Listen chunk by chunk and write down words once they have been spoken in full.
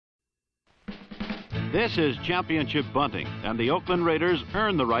This is championship bunting, and the Oakland Raiders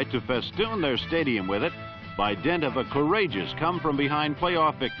earned the right to festoon their stadium with it by dint of a courageous come-from-behind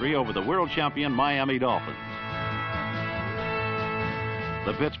playoff victory over the world champion Miami Dolphins.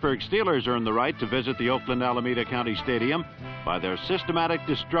 The Pittsburgh Steelers earned the right to visit the Oakland Alameda County Stadium by their systematic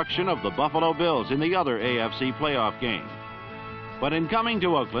destruction of the Buffalo Bills in the other AFC playoff game. But in coming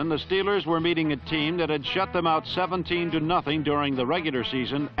to Oakland, the Steelers were meeting a team that had shut them out 17-0 during the regular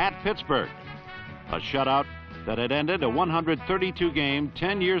season at Pittsburgh. A shutout that had ended a 132-game,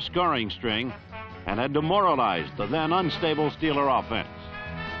 10-year scoring string and had demoralized the then unstable Steeler offense.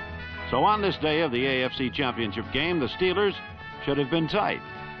 So on this day of the AFC Championship game, the Steelers should have been tight,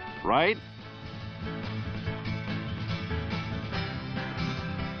 right?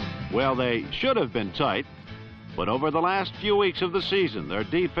 Well, they should have been tight, but over the last few weeks of the season, their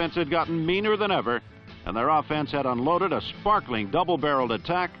defense had gotten meaner than ever, and their offense had unloaded a sparkling double-barreled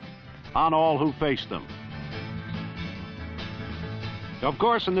attack on all who faced them. Of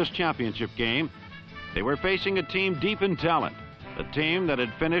course, in this championship game, they were facing a team deep in talent, a team that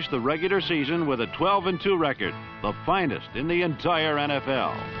had finished the regular season with a 12-2 record, the finest in the entire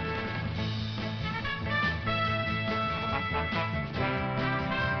NFL.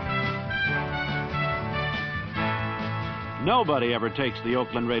 Nobody ever takes the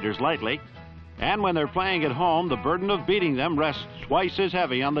Oakland Raiders lightly, and when they're playing at home, the burden of beating them rests twice as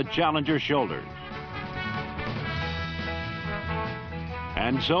heavy on the challenger's shoulders.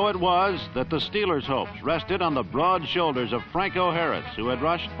 And so it was that the Steelers' hopes rested on the broad shoulders of Franco Harris, who had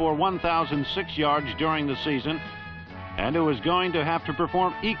rushed for 1,006 yards during the season, and who was going to have to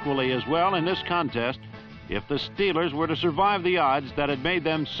perform equally as well in this contest if the Steelers were to survive the odds that had made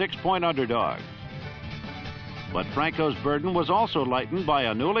them 6-point underdogs. But Franco's burden was also lightened by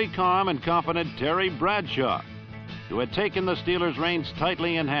a newly calm and confident Terry Bradshaw, who had taken the Steelers' reins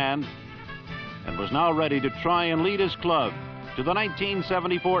tightly in hand and was now ready to try and lead his club to the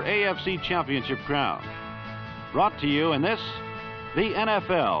 1974 AFC Championship crown. Brought to you in this, the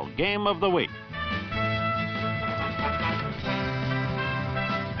NFL Game of the Week.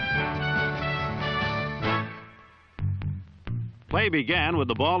 Play began with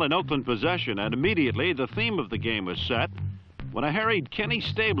the ball in Oakland possession, and immediately the theme of the game was set when a harried Kenny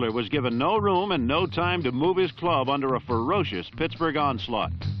Stabler was given no room and no time to move his club under a ferocious Pittsburgh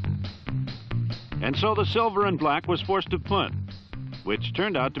onslaught. And so the silver and black was forced to punt, which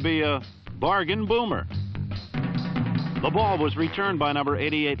turned out to be a bargain boomer. The ball was returned by number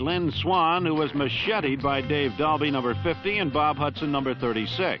 88 Lynn Swan, who was macheted by Dave Dalby, number 50, and Bob Hudson, number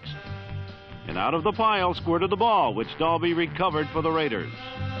 36. And out of the pile squirted the ball, which Dalby recovered for the Raiders.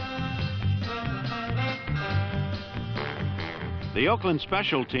 The Oakland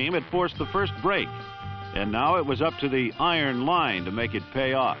special team had forced the first break, and now it was up to the iron line to make it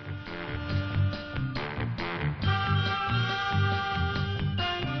pay off.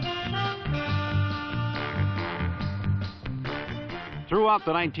 Throughout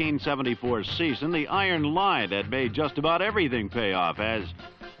the 1974 season, the iron line had made just about everything pay off, as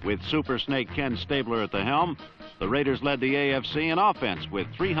with Super Snake Ken Stabler at the helm, the Raiders led the AFC in offense with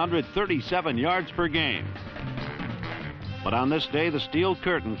 337 yards per game. But on this day, the steel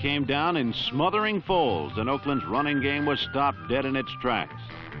curtain came down in smothering folds, and Oakland's running game was stopped dead in its tracks.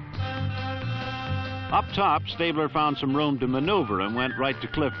 Up top, Stabler found some room to maneuver and went right to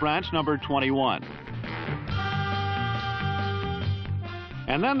Cliff Branch, number 21.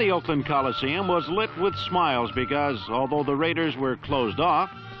 And then the Oakland Coliseum was lit with smiles because, although the Raiders were closed off,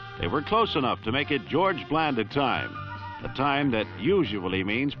 they were close enough to make it George Blanda time, a time that usually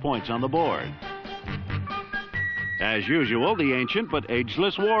means points on the board. As usual, the ancient but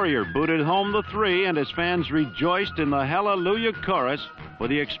ageless Warrior booted home the three, and his fans rejoiced in the Hallelujah chorus, for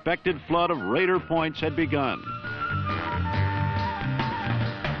the expected flood of Raider points had begun.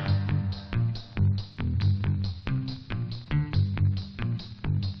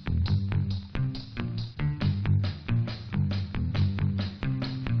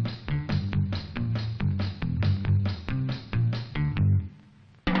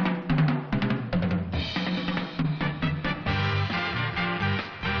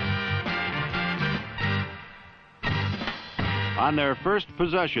 On their first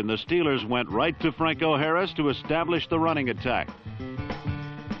possession, the Steelers went right to Franco Harris to establish the running attack.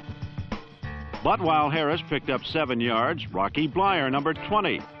 But while Harris picked up 7 yards, Rocky Blyer, number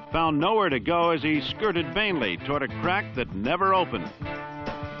 20, found nowhere to go as he skirted vainly toward a crack that never opened.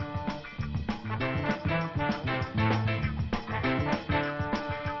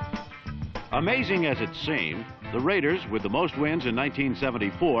 Amazing as it seemed, the Raiders, with the most wins in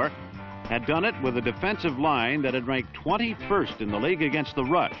 1974, had done it with a defensive line that had ranked 21st in the league against the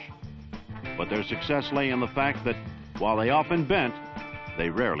rush. but their success lay in the fact that while they often bent, they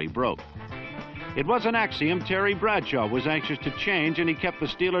rarely broke. It was an axiom Terry Bradshaw was anxious to change, and he kept the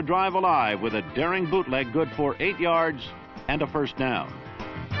Steeler drive alive with a daring bootleg good for 8 yards and a first down.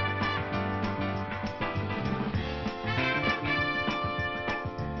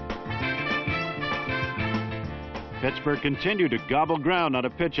 Pittsburgh continued to gobble ground on a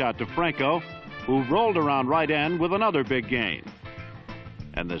pitch out to Franco, who rolled around right end with another big gain.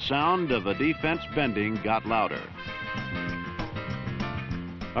 And the sound of the defense bending got louder.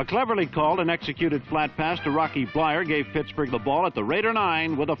 A cleverly called and executed flat pass to Rocky Bleier gave Pittsburgh the ball at the Raider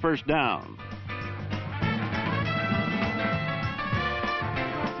 9 with a first down.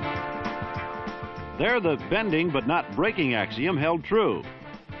 There, the bending but not breaking axiom held true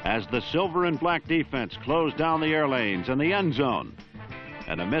as the silver and black defense closed down the air lanes and the end zone,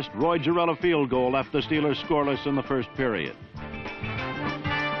 and a missed Roy Gerela field goal left the Steelers scoreless in the first period.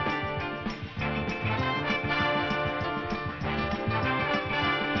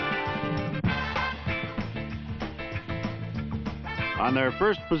 On their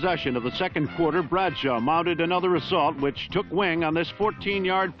first possession of the second quarter, Bradshaw mounted another assault, which took wing on this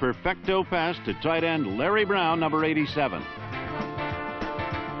 14-yard perfecto pass to tight end Larry Brown, number 87.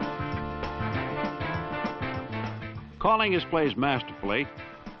 Calling his plays masterfully,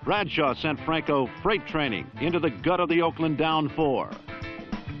 Bradshaw sent Franco freight training into the gut of the Oakland down 4.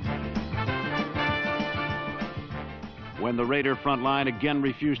 When the Raider front line again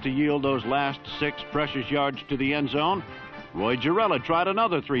refused to yield those last 6 precious yards to the end zone, Roy Gerela tried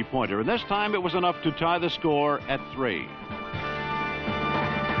another three-pointer, and this time it was enough to tie the score at 3.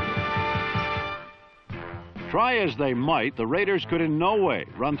 Try as they might, the Raiders could in no way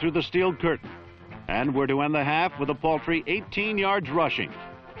run through the steel curtain, and were to end the half with a paltry 18 yards rushing.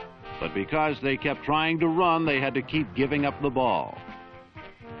 But because they kept trying to run, they had to keep giving up the ball.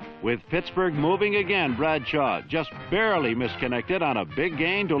 With Pittsburgh moving again, Bradshaw just barely misconnected on a big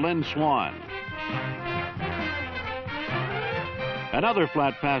gain to Lynn Swann. Another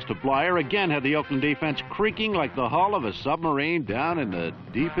flat pass to Bleier again had the Oakland defense creaking like the hull of a submarine down in the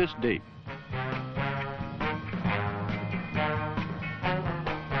deepest deep.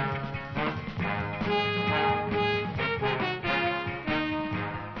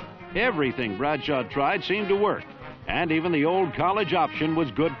 Everything Bradshaw tried seemed to work, and even the old college option was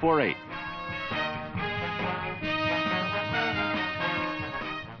good for 8.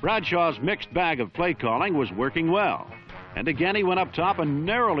 Bradshaw's mixed bag of play calling was working well. And again, he went up top and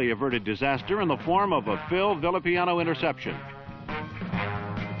narrowly averted disaster in the form of a Phil Villapiano interception.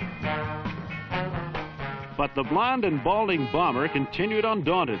 But the blonde and balding bomber continued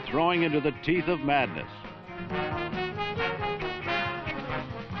undaunted, throwing into the teeth of madness.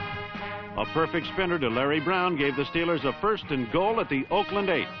 A perfect spinner to Larry Brown gave the Steelers a 1st and goal at the Oakland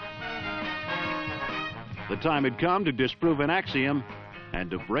 8. The time had come to disprove an axiom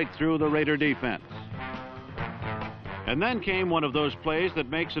and to break through the Raider defense. And then came one of those plays that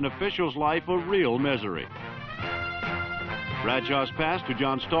makes an official's life a real misery. Bradshaw's pass to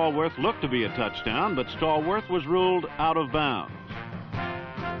John Stallworth looked to be a touchdown, but Stallworth was ruled out of bounds.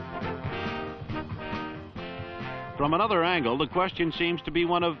 From another angle, the question seems to be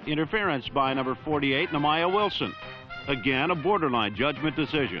one of interference by number 48, Nehemiah Wilson. Again, a borderline judgment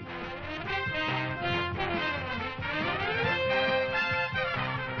decision.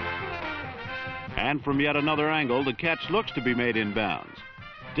 And from yet another angle, the catch looks to be made inbounds.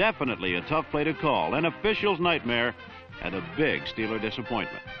 Definitely a tough play to call, an official's nightmare, and a big Steeler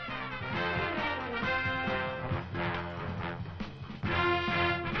disappointment.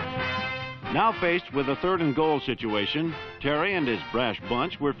 Now faced with a 3rd and goal situation, Terry and his brash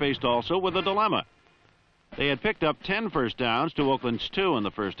bunch were faced also with a dilemma. They had picked up 10 first downs to Oakland's 2 in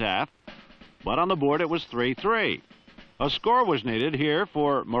the first half, but on the board it was 3-3. A score was needed here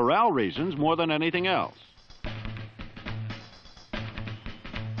for morale reasons more than anything else.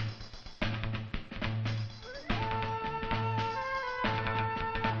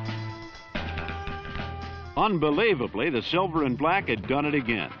 Unbelievably, the silver and black had done it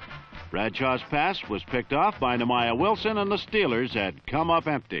again. Bradshaw's pass was picked off by Nehemiah Wilson, and the Steelers had come up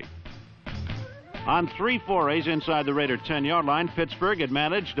empty. On 3 forays inside the Raider 10-yard line, Pittsburgh had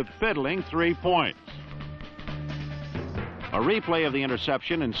managed a piddling 3 points. A replay of the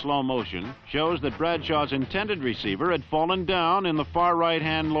interception in slow motion shows that Bradshaw's intended receiver had fallen down in the far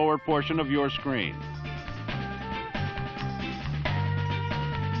right-hand lower portion of your screen.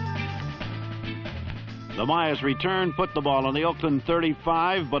 Nehemiah's return put the ball on the Oakland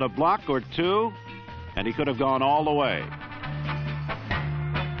 35, but a block or 2, and he could have gone all the way.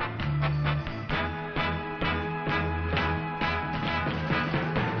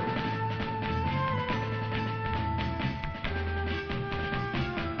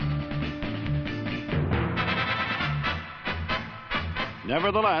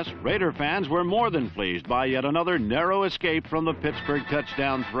 Nevertheless, Raider fans were more than pleased by yet another narrow escape from the Pittsburgh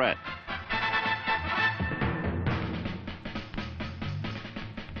touchdown threat.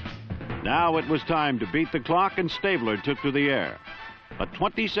 Now it was time to beat the clock, and Stabler took to the air. A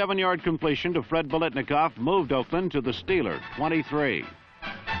 27-yard completion to Fred Biletnikoff moved Oakland to the Steeler 23.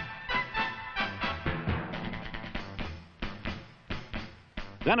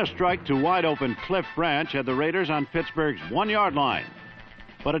 Then a strike to wide-open Cliff Branch had the Raiders on Pittsburgh's 1-yard line.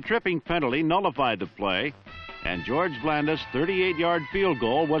 But a tripping penalty nullified the play, and George Blandus' 38-yard field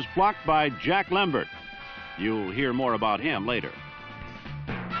goal was blocked by Jack Lambert. You'll hear more about him later.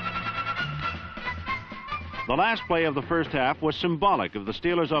 The last play of the first half was symbolic of the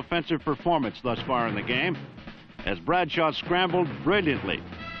Steelers' offensive performance thus far in the game, as Bradshaw scrambled brilliantly,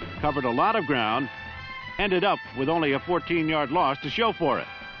 covered a lot of ground, ended up with only a 14-yard loss to show for it.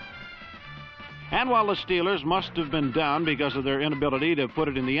 And while the Steelers must have been down because of their inability to put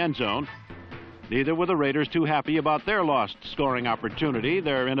it in the end zone, neither were the Raiders too happy about their lost scoring opportunity,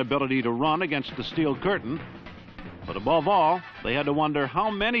 their inability to run against the steel curtain. But above all, they had to wonder how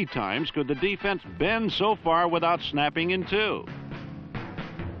many times could the defense bend so far without snapping in two.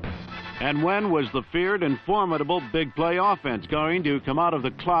 And when was the feared and formidable big play offense going to come out of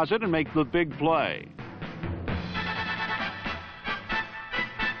the closet and make the big play?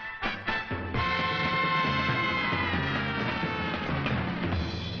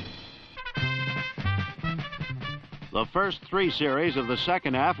 The first three series of the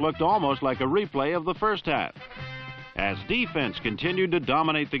second half looked almost like a replay of the first half, as defense continued to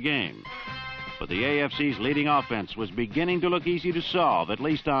dominate the game. But the AFC's leading offense was beginning to look easy to solve, at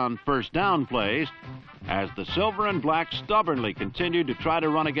least on first down plays, as the Silver and Black stubbornly continued to try to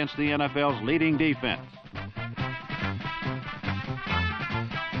run against the NFL's leading defense.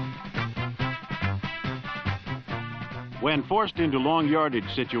 When forced into long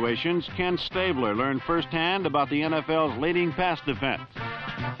yardage situations, Ken Stabler learned firsthand about the NFL's leading pass defense.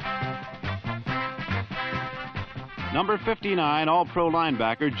 Number 59 All-Pro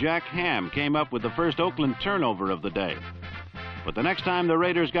linebacker Jack Ham came up with the first Oakland turnover of the day. But the next time the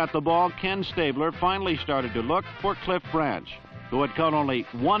Raiders got the ball, Ken Stabler finally started to look for Cliff Branch, who had caught only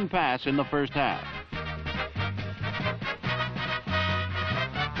one pass in the first half.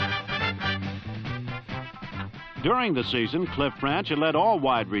 During the season, Cliff Branch had led all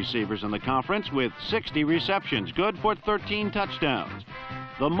wide receivers in the conference with 60 receptions, good for 13 touchdowns,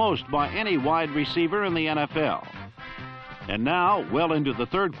 the most by any wide receiver in the NFL. And now, well into the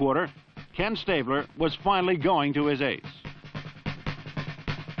third quarter, Ken Stabler was finally going to his ace.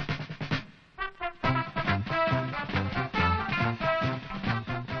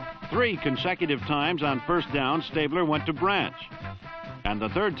 Three consecutive times on first down, Stabler went to Branch, and the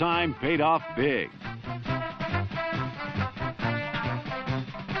third time paid off big.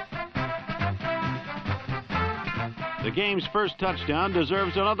 The game's first touchdown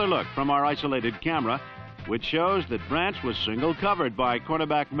deserves another look from our isolated camera, which shows that Branch was single covered by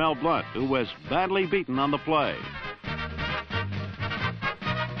cornerback Mel Blount, who was badly beaten on the play.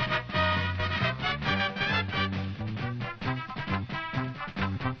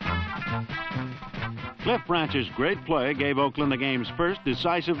 Cliff Branch's great play gave Oakland the game's first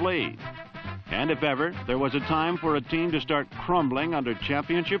decisive lead. And if ever there was a time for a team to start crumbling under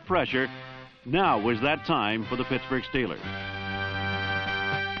championship pressure, now was that time for the Pittsburgh Steelers.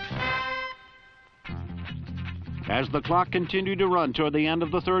 As the clock continued to run toward the end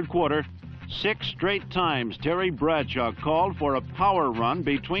of the third quarter, 6 straight times Terry Bradshaw called for a power run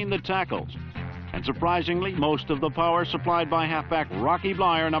between the tackles. And surprisingly, most of the power supplied by halfback Rocky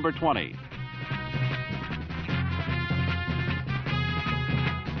Bleier, number 20.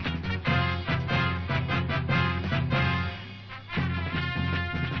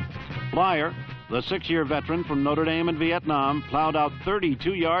 Bleier, the 6-year veteran from Notre Dame and Vietnam, plowed out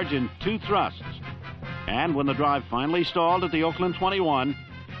 32 yards in 2 thrusts. And when the drive finally stalled at the Oakland 21,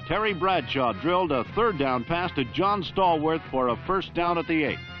 Terry Bradshaw drilled a third down pass to John Stallworth for a first down at the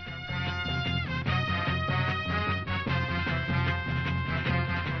 8.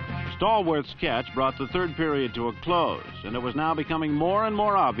 Stallworth's catch brought the third period to a close, and it was now becoming more and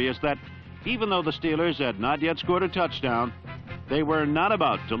more obvious that even though the Steelers had not yet scored a touchdown, they were not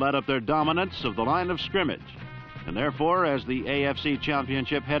about to let up their dominance of the line of scrimmage. And therefore, as the AFC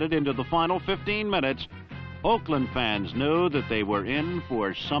Championship headed into the final 15 minutes, Oakland fans knew that they were in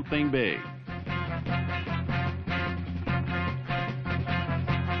for something big.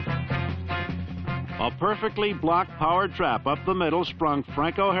 A perfectly blocked power trap up the middle sprung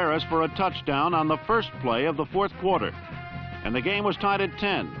Franco Harris for a touchdown on the first play of the fourth quarter. And the game was tied at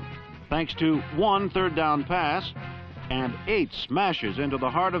 10, thanks to one third down pass and 8 smashes into the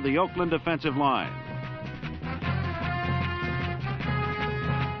heart of the Oakland defensive line.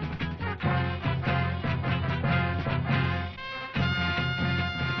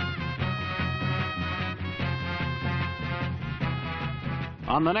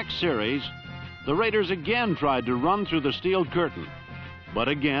 On the next series, the Raiders again tried to run through the steel curtain, but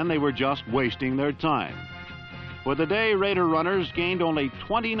again they were just wasting their time. For the day, Raider runners gained only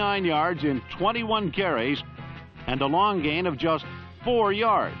 29 yards in 21 carries and a long gain of just 4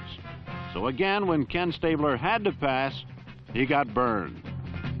 yards. So again, when Ken Stabler had to pass, he got burned.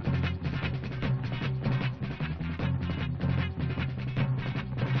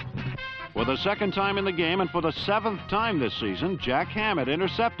 For the second time in the game and for the 7th time this season, Jack Hammett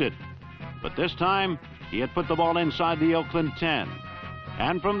intercepted. But this time, he had put the ball inside the Oakland 10.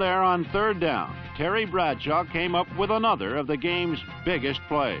 And from there on 3rd down, Terry Bradshaw came up with another of the game's biggest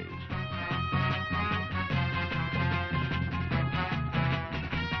plays.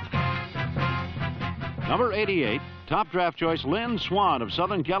 Number 88, top draft choice Lynn Swann of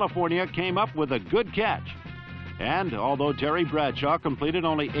Southern California came up with a good catch. And although Terry Bradshaw completed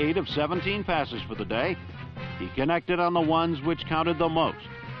only 8 of 17 passes for the day, he connected on the ones which counted the most.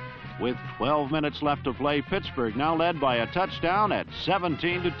 With 12 minutes left to play, Pittsburgh now led by a touchdown at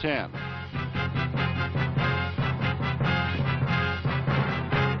 17-10.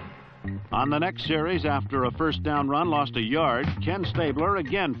 On the next series, after a first down run lost a yard, Ken Stabler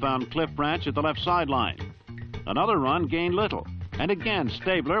again found Cliff Branch at the left sideline. Another run gained little. And again,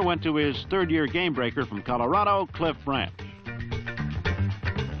 Stabler went to his 3rd-year game breaker from Colorado, Cliff Branch.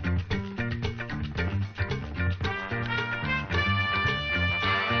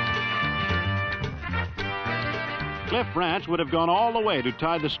 Cliff Branch would have gone all the way to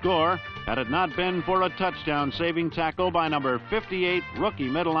tie the score had it not been for a touchdown-saving tackle by number 58 rookie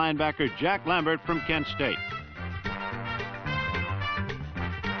middle linebacker Jack Lambert from Kent State.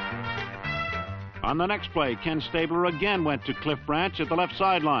 On the next play, Ken Stabler again went to Cliff Branch at the left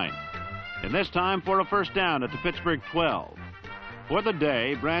sideline, and this time for a first down at the Pittsburgh 12. For the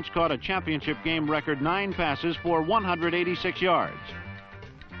day, Branch caught a championship game record 9 passes for 186 yards.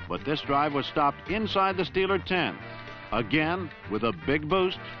 But this drive was stopped inside the Steeler 10, again with a big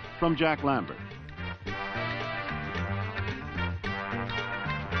boost from Jack Lambert.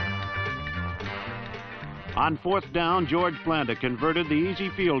 On 4th down, George Blanda converted the easy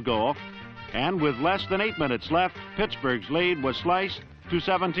field goal, and with less than 8 minutes left, Pittsburgh's lead was sliced to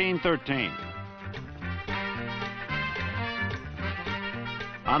 17-13.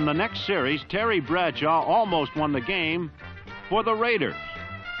 On the next series, Terry Bradshaw almost won the game for the Raiders.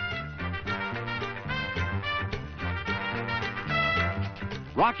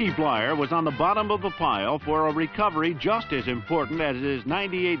 Rocky Bleier was on the bottom of the pile for a recovery just as important as his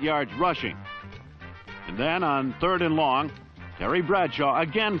 98 yards rushing. And then on 3rd and long, Terry Bradshaw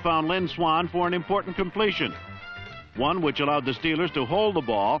again found Lynn Swann for an important completion, one which allowed the Steelers to hold the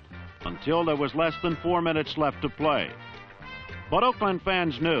ball until there was less than 4 minutes left to play. But Oakland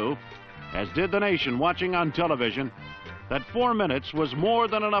fans knew, as did the nation watching on television, that 4 minutes was more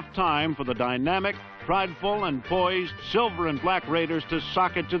than enough time for the dynamic, prideful, and poised silver and black Raiders to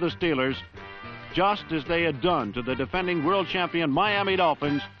sock it to the Steelers, just as they had done to the defending world champion Miami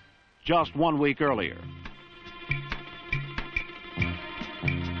Dolphins just 1 week earlier.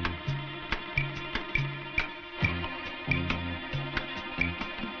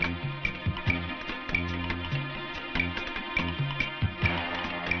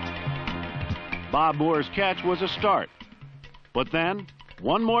 Bob Moore's catch was a start. But then,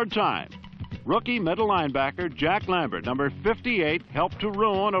 one more time, rookie middle linebacker Jack Lambert, number 58, helped to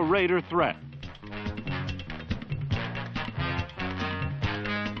ruin a Raider threat.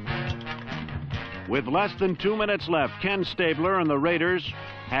 With less than 2 minutes left, Ken Stabler and the Raiders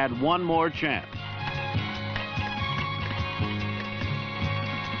had one more chance.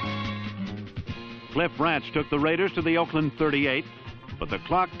 Cliff Branch took the Raiders to the Oakland 38, but the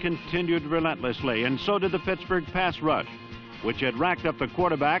clock continued relentlessly, and so did the Pittsburgh pass rush, which had racked up the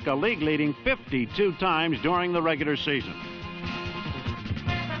quarterback a league-leading 52 times during the regular season.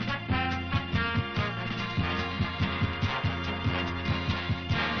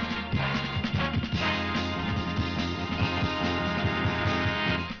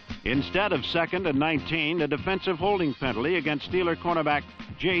 Instead of 2nd and 19, a defensive holding penalty against Steeler cornerback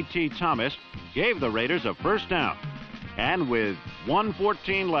J.T. Thomas gave the Raiders a first down. And with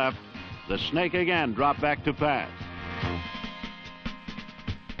 1:14 left, the Snake again dropped back to pass.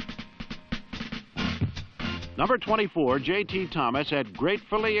 Number 24, J.T. Thomas, had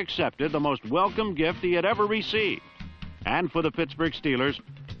gratefully accepted the most welcome gift he had ever received. And for the Pittsburgh Steelers,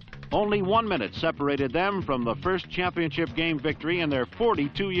 Only 1 minute separated them from the first championship game victory in their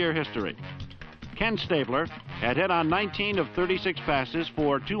 42-year history. Ken Stabler had hit on 19 of 36 passes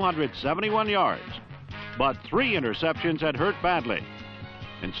for 271 yards, but 3 interceptions had hurt badly.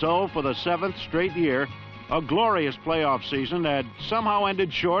 And so, for the 7th straight year, a glorious playoff season had somehow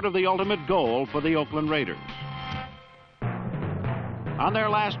ended short of the ultimate goal for the Oakland Raiders. On their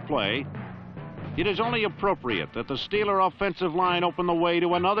last play, it is only appropriate that the Steeler offensive line open the way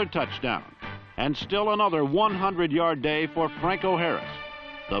to another touchdown, and still another 100-yard day for Franco Harris,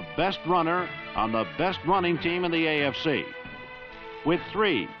 the best runner on the best running team in the AFC. With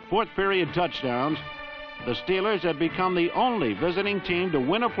 3 fourth-period touchdowns, the Steelers had become the only visiting team to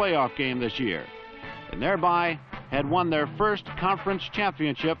win a playoff game this year, and thereby had won their first conference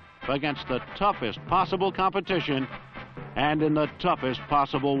championship against the toughest possible competition and in the toughest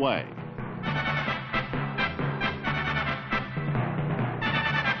possible way.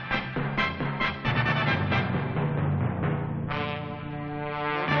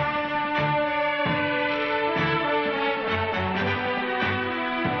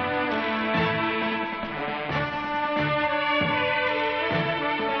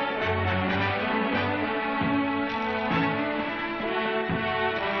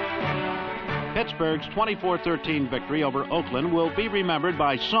 Pittsburgh's 24-13 victory over Oakland will be remembered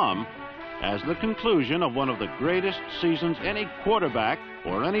by some as the conclusion of one of the greatest seasons any quarterback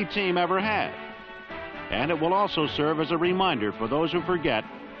or any team ever had. And it will also serve as a reminder for those who forget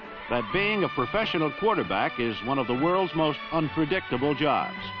that being a professional quarterback is one of the world's most unpredictable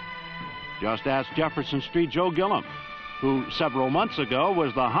jobs. Just ask Jefferson Street Joe Gilliam, who several months ago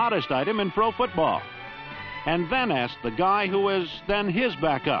was the hottest item in pro football. And then ask the guy who was then his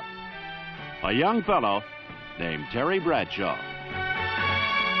backup, a young fellow named Terry Bradshaw.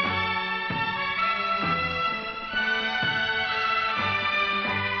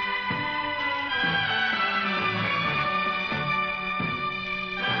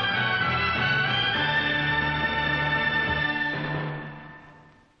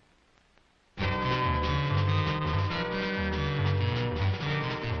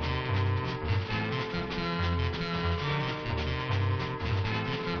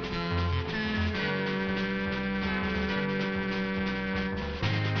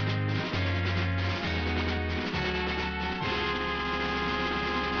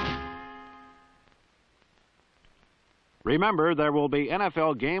 Remember, there will be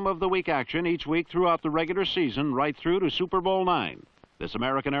NFL Game of the Week action each week throughout the regular season right through to Super Bowl IX. This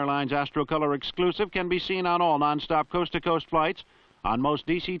American Airlines Astrocolor exclusive can be seen on all nonstop coast-to-coast flights, on most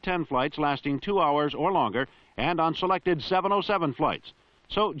DC-10 flights lasting 2 hours or longer, and on selected 707 flights.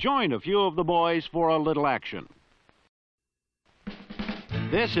 So join a few of the boys for a little action.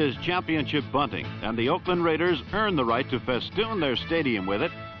 This is championship bunting, and the Oakland Raiders earn the right to festoon their stadium with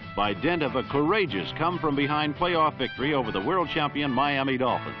it by dint of a courageous come-from-behind playoff victory over the world champion Miami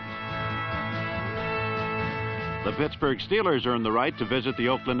Dolphins. The Pittsburgh Steelers earned the right to visit the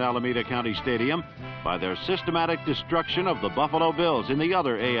Oakland Alameda County Stadium by their systematic destruction of the Buffalo Bills in the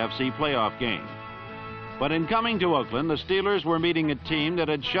other AFC playoff game. But in coming to Oakland, the Steelers were meeting a team that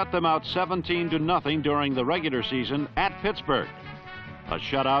had shut them out 17-0 during the regular season at Pittsburgh, a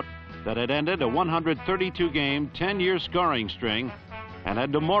shutout that had ended a 132-game, 10-year scoring string and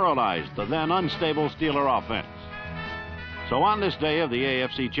had demoralized the then unstable Steeler offense. So on this day of the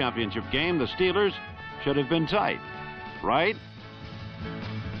AFC Championship game, the Steelers should have been tight, right?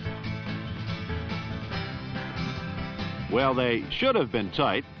 Well, they should have been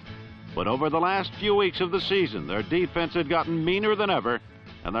tight, but over the last few weeks of the season, their defense had gotten meaner than ever,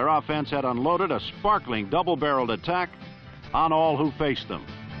 and their offense had unloaded a sparkling double-barreled attack on all who faced them.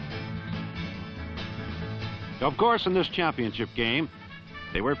 Of course, in this championship game,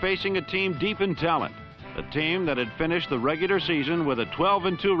 they were facing a team deep in talent, a team that had finished the regular season with a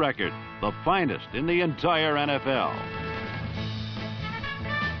 12-2 record, the finest in the entire NFL.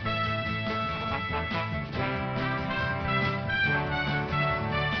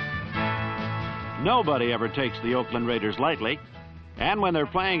 Nobody ever takes the Oakland Raiders lightly, and when they're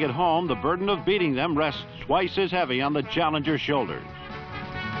playing at home, the burden of beating them rests twice as heavy on the challenger's shoulders.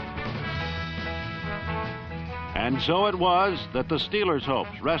 And so it was that the Steelers'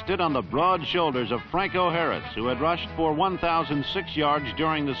 hopes rested on the broad shoulders of Franco Harris, who had rushed for 1,006 yards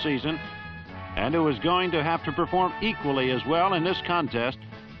during the season, and who was going to have to perform equally as well in this contest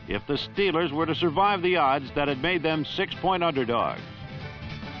if the Steelers were to survive the odds that had made them 6-point underdogs.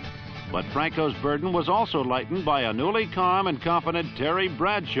 But Franco's burden was also lightened by a newly calm and confident Terry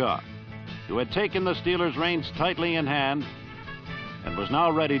Bradshaw, who had taken the Steelers' reins tightly in hand and was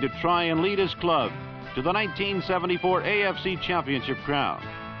now ready to try and lead his club to the 1974 AFC Championship crown.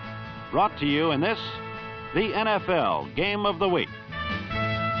 brought to you in this, the NFL Game of the Week.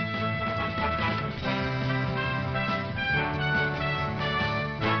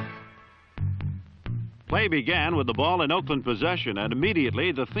 Play began with the ball in Oakland possession, and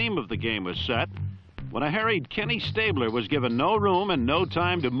immediately the theme of the game was set when a harried Kenny Stabler was given no room and no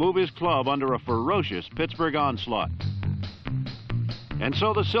time to move his club under a ferocious Pittsburgh onslaught. And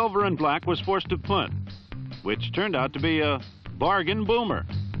so the silver and black was forced to punt, which turned out to be a bargain boomer.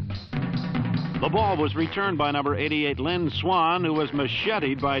 The ball was returned by number 88, Lynn Swan, who was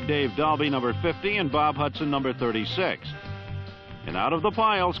macheted by Dave Dalby, number 50, and Bob Hudson, number 36. And out of the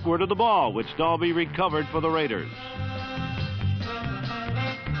pile squirted the ball, which Dalby recovered for the Raiders.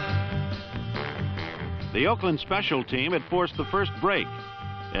 The Oakland special team had forced the first break,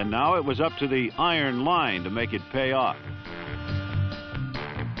 and now it was up to the iron line to make it pay off.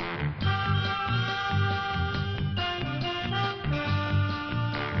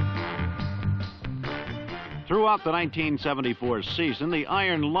 Throughout the 1974 season, the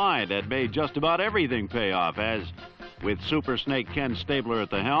iron line had made just about everything pay off, as with Super Snake Ken Stabler at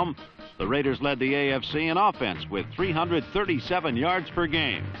the helm, the Raiders led the AFC in offense with 337 yards per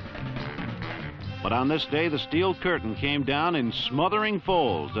game. But on this day, the steel curtain came down in smothering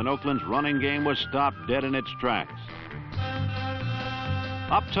folds, and Oakland's running game was stopped dead in its tracks.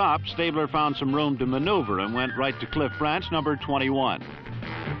 Up top, Stabler found some room to maneuver and went right to Cliff Branch, number 21.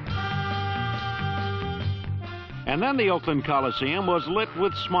 And then the Oakland Coliseum was lit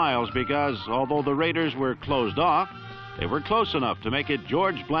with smiles because, although the Raiders were closed off, they were close enough to make it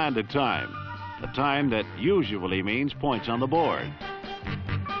George Blanda time, a time that usually means points on the board.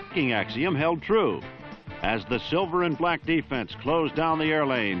 The axiom held true as the silver and black defense closed down the air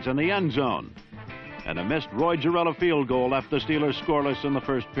lanes and the end zone, and a missed Roy Girella field goal left the Steelers scoreless in the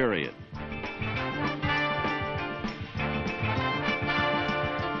first period.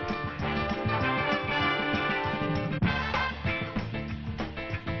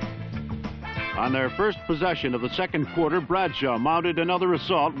 On their first possession of the second quarter, Bradshaw mounted another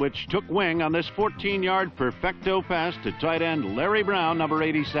assault, which took wing on this 14-yard perfecto pass to tight end Larry Brown, number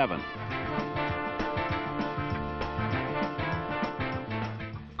 87.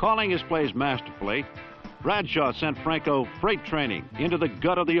 Calling his plays masterfully, Bradshaw sent Franco freight training into the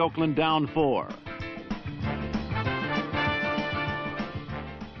gut of the Oakland down 4.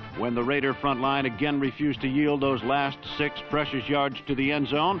 When the Raider front line again refused to yield those last 6 precious yards to the end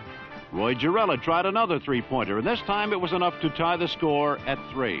zone, Roy Girella tried another three-pointer, and this time it was enough to tie the score at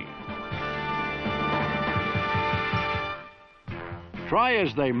 3. Try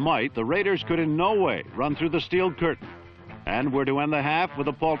as they might, the Raiders could in no way run through the steel curtain, and were to end the half with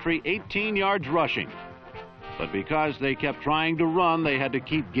a paltry 18 yards rushing. But because they kept trying to run, they had to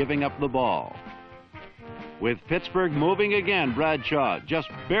keep giving up the ball. With Pittsburgh moving again, Bradshaw just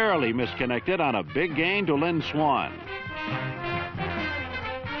barely misconnected on a big gain to Lynn Swan.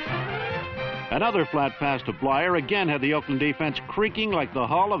 Another flat pass to Blyer again had the Oakland defense creaking like the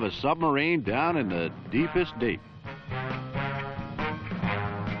hull of a submarine down in the deepest deep.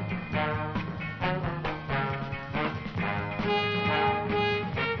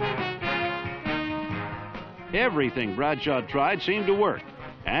 Everything Bradshaw tried seemed to work,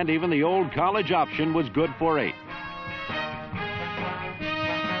 and even the old college option was good for 8.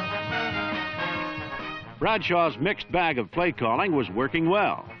 Bradshaw's mixed bag of play calling was working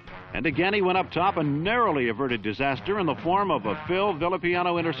well. And again, he went up top and narrowly averted disaster in the form of a Phil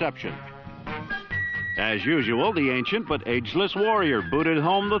Villapiano interception. As usual, the ancient but ageless Warrior booted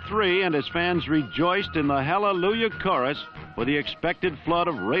home the 3, and his fans rejoiced in the Hallelujah chorus, for the expected flood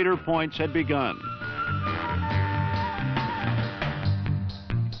of Raider points had begun.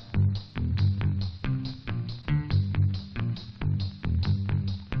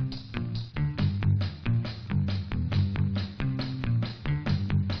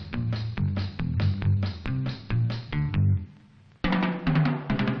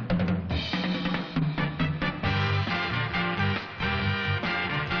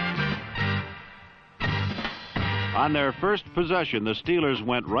 On their first possession, the Steelers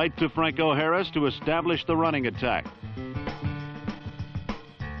went right to Franco Harris to establish the running attack.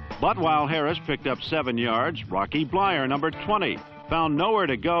 But while Harris picked up 7 yards, Rocky Blyer, number 20, found nowhere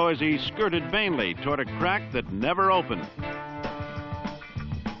to go as he skirted vainly toward a crack that never opened.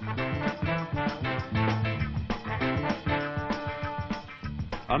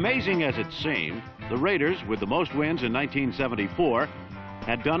 Amazing as it seemed, the Raiders, with the most wins in 1974,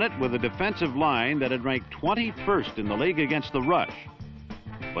 had done it with a defensive line that had ranked 21st in the league against the rush.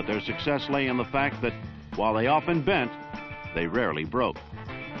 But their success lay in the fact that while they often bent, they rarely broke.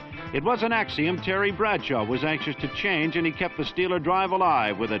 It was an axiom Terry Bradshaw was anxious to change, and he kept the Steeler drive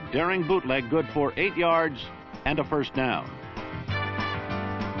alive with a daring bootleg good for 8 yards and a first down.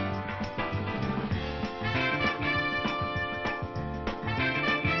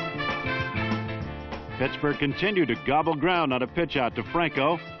 Pittsburgh continued to gobble ground on a pitch out to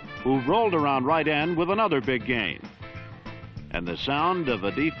Franco, who rolled around right end with another big gain. And the sound of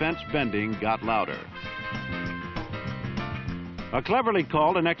a defense bending got louder. A cleverly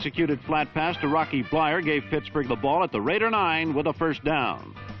called and executed flat pass to Rocky Bleier gave Pittsburgh the ball at the Raider 9 with a first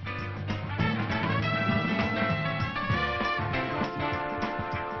down.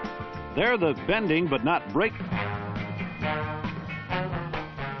 There the bending but not break.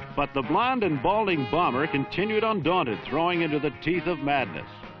 But the blonde and balding bomber continued undaunted, throwing into the teeth of madness.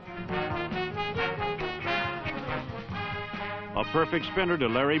 A perfect spinner to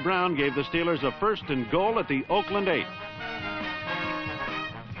Larry Brown gave the Steelers a 1st and goal at the Oakland 8.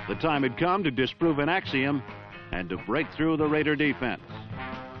 The time had come to disprove an axiom and to break through the Raider defense.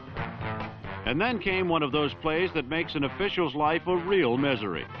 And then came one of those plays that makes an official's life a real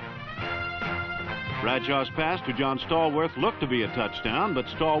misery. Bradshaw's pass to John Stallworth looked to be a touchdown, but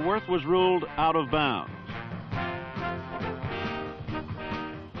Stallworth was ruled out of bounds.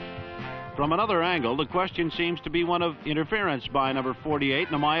 From another angle, the question seems to be one of interference by number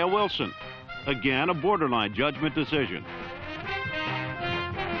 48, Nehemiah Wilson. Again, a borderline judgment decision.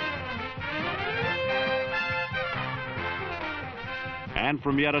 And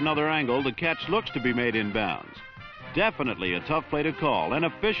from yet another angle, the catch looks to be made in bounds. Definitely a tough play to call, an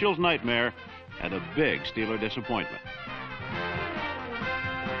official's nightmare, and a big Steeler disappointment.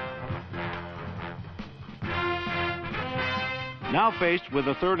 Now faced with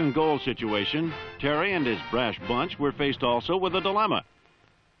a 3rd and goal situation, Terry and his brash bunch were faced also with a dilemma.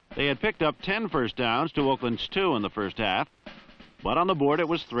 They had picked up 10 first downs to Oakland's 2 in the first half, but on the board it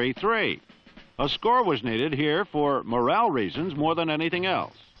was 3-3. A score was needed here for morale reasons more than anything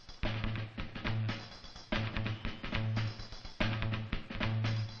else.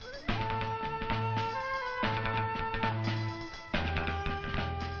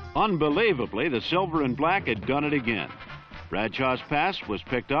 Unbelievably, the silver and black had done it again. Bradshaw's pass was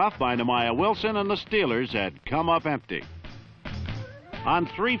picked off by Nehemiah Wilson, and the Steelers had come up empty. On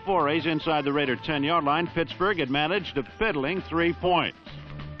 3 forays inside the Raider 10-yard line, Pittsburgh had managed a fiddling 3 points.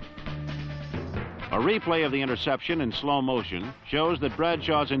 A replay of the interception in slow motion shows that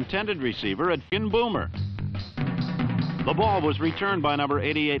Bradshaw's intended receiver had been Boomer. The ball was returned by number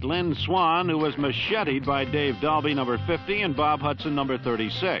 88, Lynn Swan, who was macheted by Dave Dalby, number 50, and Bob Hudson, number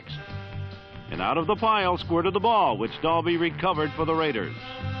 36. And out of the pile squirted the ball, which Dalby recovered for the Raiders.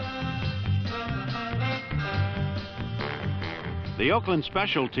 The Oakland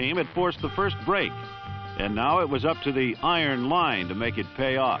special team had forced the first break, and now it was up to the iron line to make it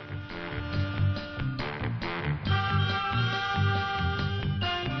pay off.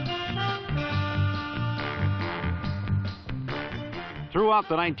 Throughout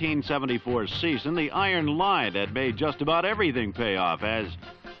the 1974 season, the Iron Line had made just about everything pay off, as,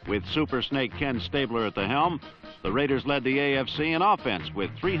 with Super Snake Ken Stabler at the helm, the Raiders led the AFC in offense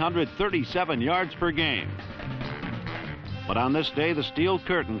with 337 yards per game. But on this day, the steel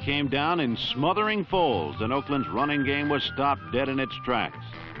curtain came down in smothering folds, and Oakland's running game was stopped dead in its tracks.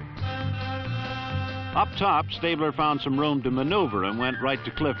 Up top, Stabler found some room to maneuver and went right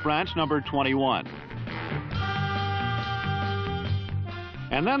to Cliff Branch, number 21.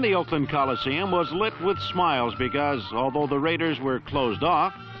 And then the Oakland Coliseum was lit with smiles because, although the Raiders were closed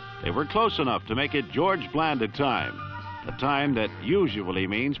off, they were close enough to make it George Blanda time, a time that usually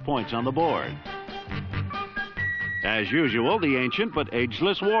means points on the board. As usual, the ancient but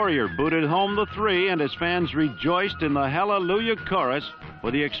ageless Warrior booted home the 3, and his fans rejoiced in the Hallelujah chorus,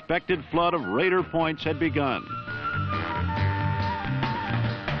 for the expected flood of Raider points had begun.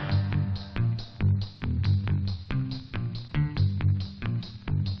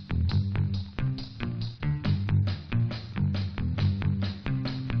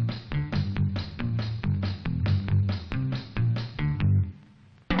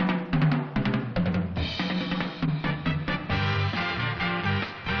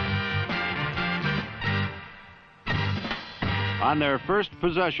 On their first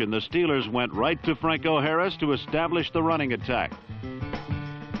possession, the Steelers went right to Franco Harris to establish the running attack.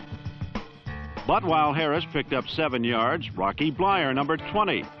 But while Harris picked up 7 yards, Rocky Bleier, number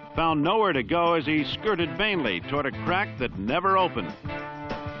 20, found nowhere to go as he skirted vainly toward a crack that never opened.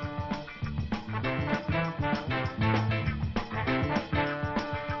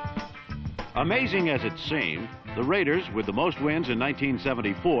 Amazing as it seemed, the Raiders, with the most wins in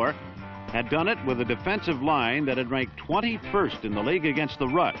 1974, had done it with a defensive line that had ranked 21st in the league against the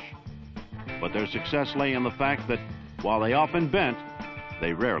rush. But their success lay in the fact that while they often bent,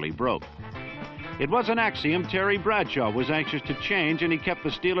 they rarely broke. It was an axiom Terry Bradshaw was anxious to change, and he kept the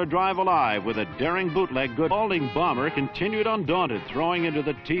Steeler drive alive with a daring bootleg. Good balding bomber continued undaunted, throwing into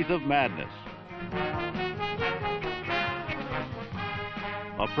the teeth of madness.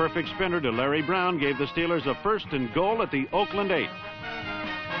 A perfect spinner to Larry Brown gave the Steelers a 1st and goal at the Oakland 8.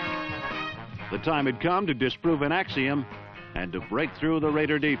 The time had come to disprove an axiom and to break through the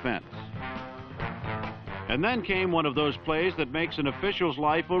Raider defense. And then came one of those plays that makes an official's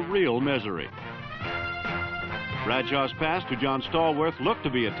life a real misery. Bradshaw's pass to John Stallworth looked to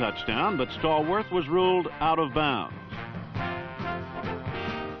be a touchdown, but Stallworth was ruled out of bounds.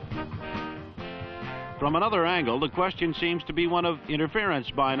 From another angle, the question seems to be one of interference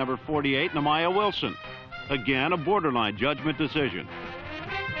by number 48, Nehemiah Wilson. Again, a borderline judgment decision.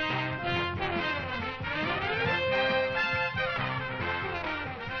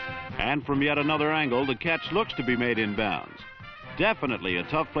 And from yet another angle, the catch looks to be made in bounds. Definitely a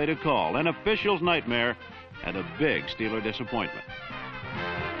tough play to call, an official's nightmare, and a big Steeler disappointment.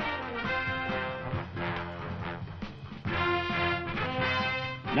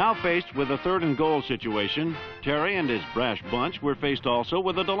 Now faced with a 3rd and goal situation, Terry and his brash bunch were faced also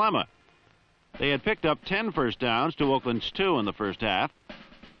with a dilemma. They had picked up 10 first downs to Oakland's 2 in the first half,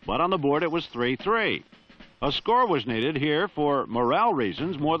 but on the board it was 3-3. A score was needed here for morale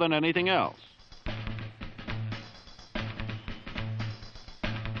reasons more than anything else.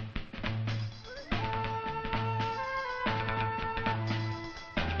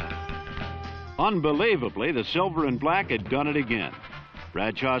 Unbelievably, the silver and black had done it again.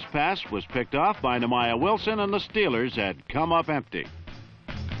 Bradshaw's pass was picked off by Nehemiah Wilson, and the Steelers had come up empty.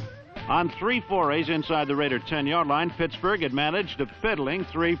 On 3 forays inside the Raider 10-yard line, Pittsburgh had managed a fiddling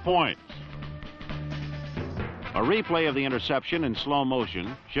 3 points. A replay of the interception in slow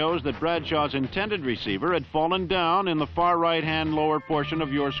motion shows that Bradshaw's intended receiver had fallen down in the far right-hand lower portion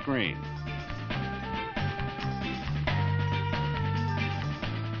of your screen.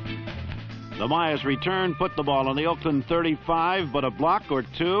 Nehemiah's return put the ball on the Oakland 35, but a block or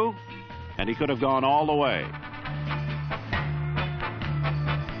two, and he could have gone all the way.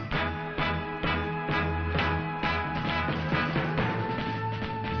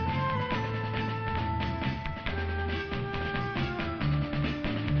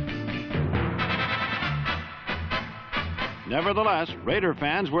 Nevertheless, Raider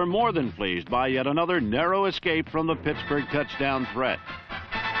fans were more than pleased by yet another narrow escape from the Pittsburgh touchdown threat.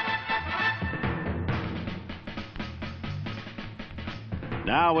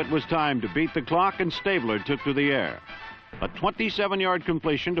 Now it was time to beat the clock, and Stabler took to the air. A 27-yard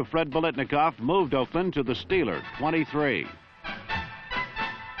completion to Fred Biletnikoff moved Oakland to the Steeler 23.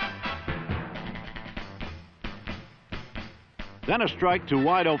 Then a strike to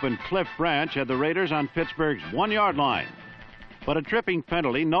wide-open Cliff Branch had the Raiders on Pittsburgh's 1-yard line. But a tripping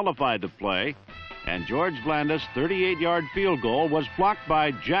penalty nullified the play, and George Blandus' 38-yard field goal was blocked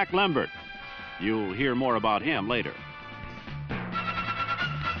by Jack Lambert. You'll hear more about him later.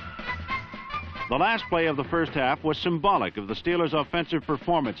 The last play of the first half was symbolic of the Steelers' offensive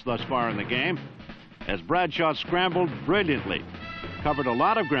performance thus far in the game, as Bradshaw scrambled brilliantly, covered a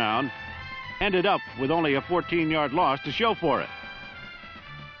lot of ground, ended up with only a 14-yard loss to show for it.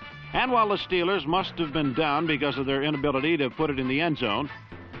 And while the Steelers must have been down because of their inability to put it in the end zone,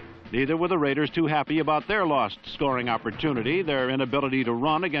 neither were the Raiders too happy about their lost scoring opportunity, their inability to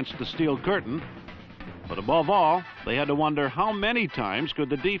run against the steel curtain. But above all, they had to wonder how many times could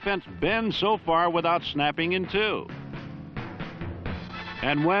the defense bend so far without snapping in two.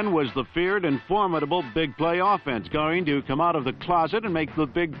 And when was the feared and formidable big play offense going to come out of the closet and make the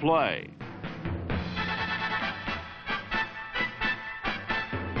big play?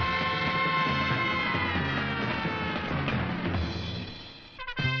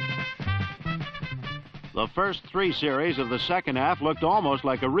 The first 3 series of the second half looked almost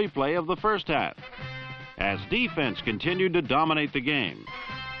like a replay of the first half, as defense continued to dominate the game.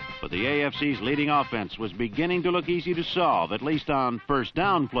 But the AFC's leading offense was beginning to look easy to solve, at least on first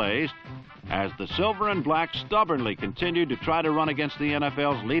down plays, as the silver and black stubbornly continued to try to run against the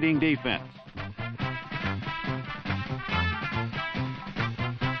NFL's leading defense.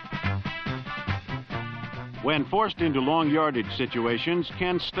 When forced into long yardage situations,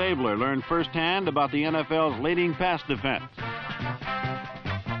 Ken Stabler learned firsthand about the NFL's leading pass defense.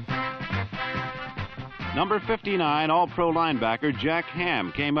 Number 59 All-Pro linebacker Jack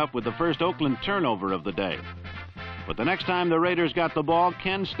Ham came up with the first Oakland turnover of the day. But the next time the Raiders got the ball,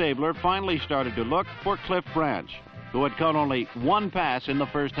 Ken Stabler finally started to look for Cliff Branch, who had caught only 1 pass in the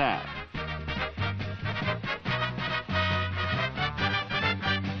first half.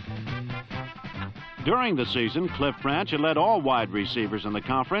 During the season, Cliff Branch had led all wide receivers in the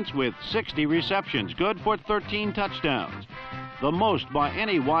conference with 60 receptions, good for 13 touchdowns, the most by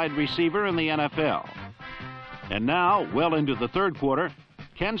any wide receiver in the NFL. And now, well into the third quarter,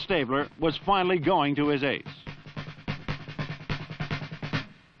 Ken Stabler was finally going to his ace.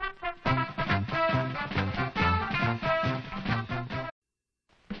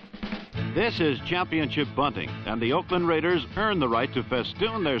 This is championship bunting, and the Oakland Raiders earned the right to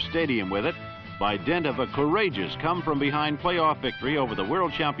festoon their stadium with it by dint of a courageous come-from-behind playoff victory over the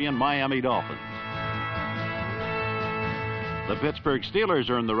world champion Miami Dolphins. The Pittsburgh Steelers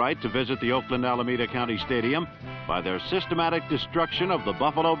earned the right to visit the Oakland Alameda County Stadium by their systematic destruction of the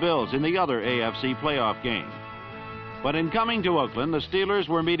Buffalo Bills in the other AFC playoff game. But in coming to Oakland, the Steelers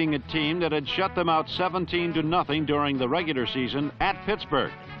were meeting a team that had shut them out 17-0 during the regular season at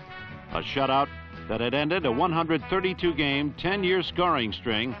Pittsburgh. A shutout that had ended a 132-game, 10-year scoring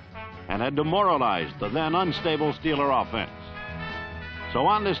string and had demoralized the then unstable Steeler offense. So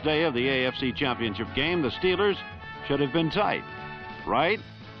on this day of the AFC Championship game, the Steelers should have been tight, right?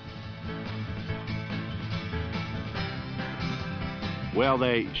 Well,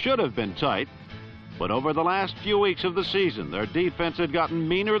 they should have been tight, but over the last few weeks of the season, their defense had gotten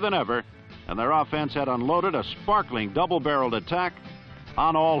meaner than ever, and their offense had unloaded a sparkling double-barreled attack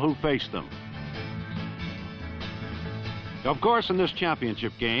on all who faced them. Of course, in this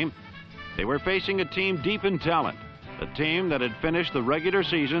championship game, they were facing a team deep in talent, a team that had finished the regular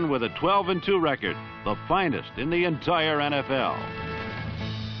season with a 12-2 record, the finest in the entire NFL.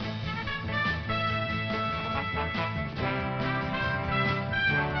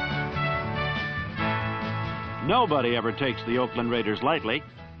 Nobody ever takes the Oakland Raiders lightly,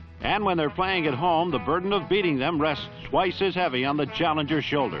 and when they're playing at home, the burden of beating them rests twice as heavy on the challenger's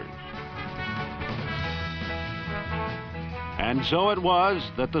shoulders. And so it was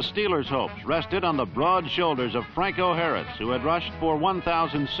that the Steelers' hopes rested on the broad shoulders of Franco Harris, who had rushed for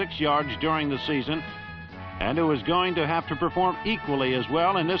 1,006 yards during the season, and who was going to have to perform equally as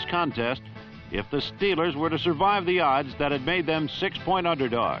well in this contest if the Steelers were to survive the odds that had made them 6-point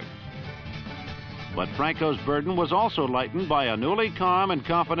underdogs. But Franco's burden was also lightened by a newly calm and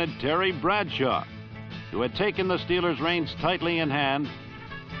confident Terry Bradshaw, who had taken the Steelers' reins tightly in hand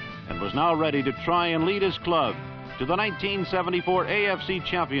and was now ready to try and lead his club to the 1974 AFC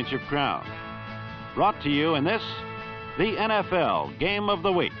Championship crown. Brought to you in this, the NFL Game of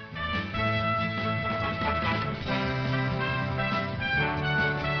the Week.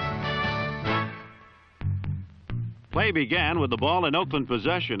 Play began with the ball in Oakland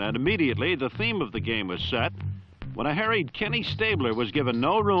possession, and immediately the theme of the game was set when a harried Kenny Stabler was given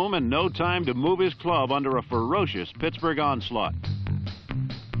no room and no time to move his club under a ferocious Pittsburgh onslaught.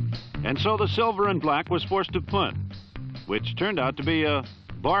 And so the silver and black was forced to punt, which turned out to be a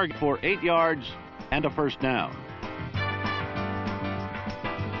bargain for 8 yards and a first down.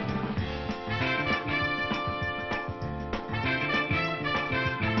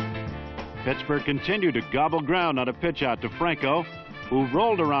 Pittsburgh continued to gobble ground on a pitch out to Franco, who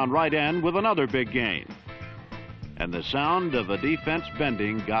rolled around right end with another big gain. And the sound of the defense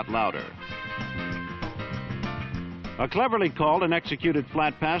bending got louder. A cleverly called and executed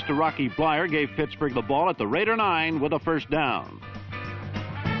flat pass to Rocky Bleier gave Pittsburgh the ball at the Raider 9 with a first down.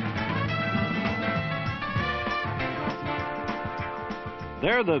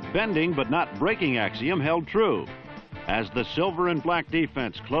 There, the bending but not breaking axiom held true as the silver and black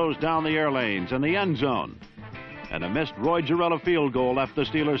defense closed down the air lanes and the end zone, and a missed Roy Girella field goal left the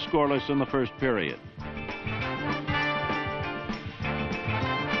Steelers scoreless in the first period.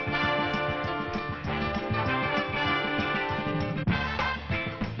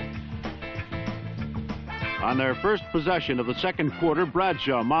 On their first possession of the second quarter,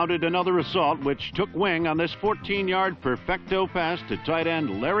 Bradshaw mounted another assault, which took wing on this 14-yard perfecto pass to tight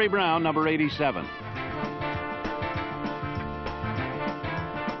end Larry Brown, number 87.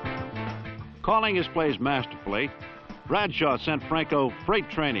 Calling his plays masterfully, Bradshaw sent Franco freight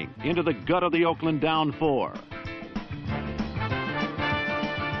training into the gut of the Oakland down 4.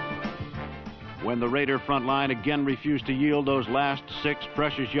 When the Raider front line again refused to yield those last 6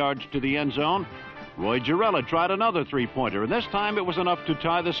 precious yards to the end zone, Roy Girella tried another three-pointer, and this time it was enough to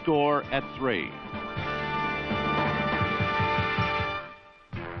tie the score at 3.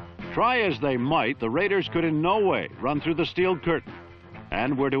 Try as they might, the Raiders could in no way run through the steel curtain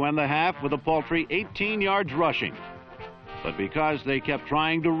and were to end the half with a paltry 18 yards rushing. But because they kept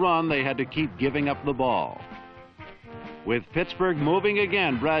trying to run, they had to keep giving up the ball. With Pittsburgh moving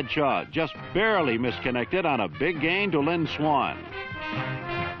again, Bradshaw just barely misconnected on a big gain to Lynn Swann.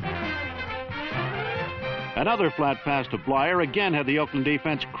 Another flat pass to Blyer again had the Oakland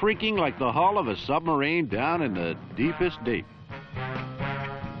defense creaking like the hull of a submarine down in the deepest deep.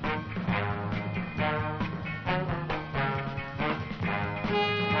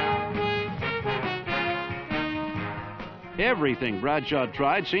 Everything Bradshaw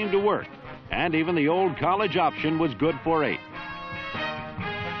tried seemed to work, and even the old college option was good for 8.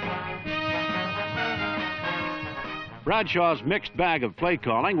 Bradshaw's mixed bag of play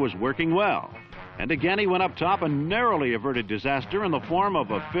calling was working well. And again he went up top and narrowly averted disaster in the form of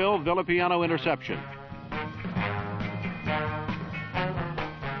a Phil Villapiano interception.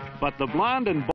 But the blonde and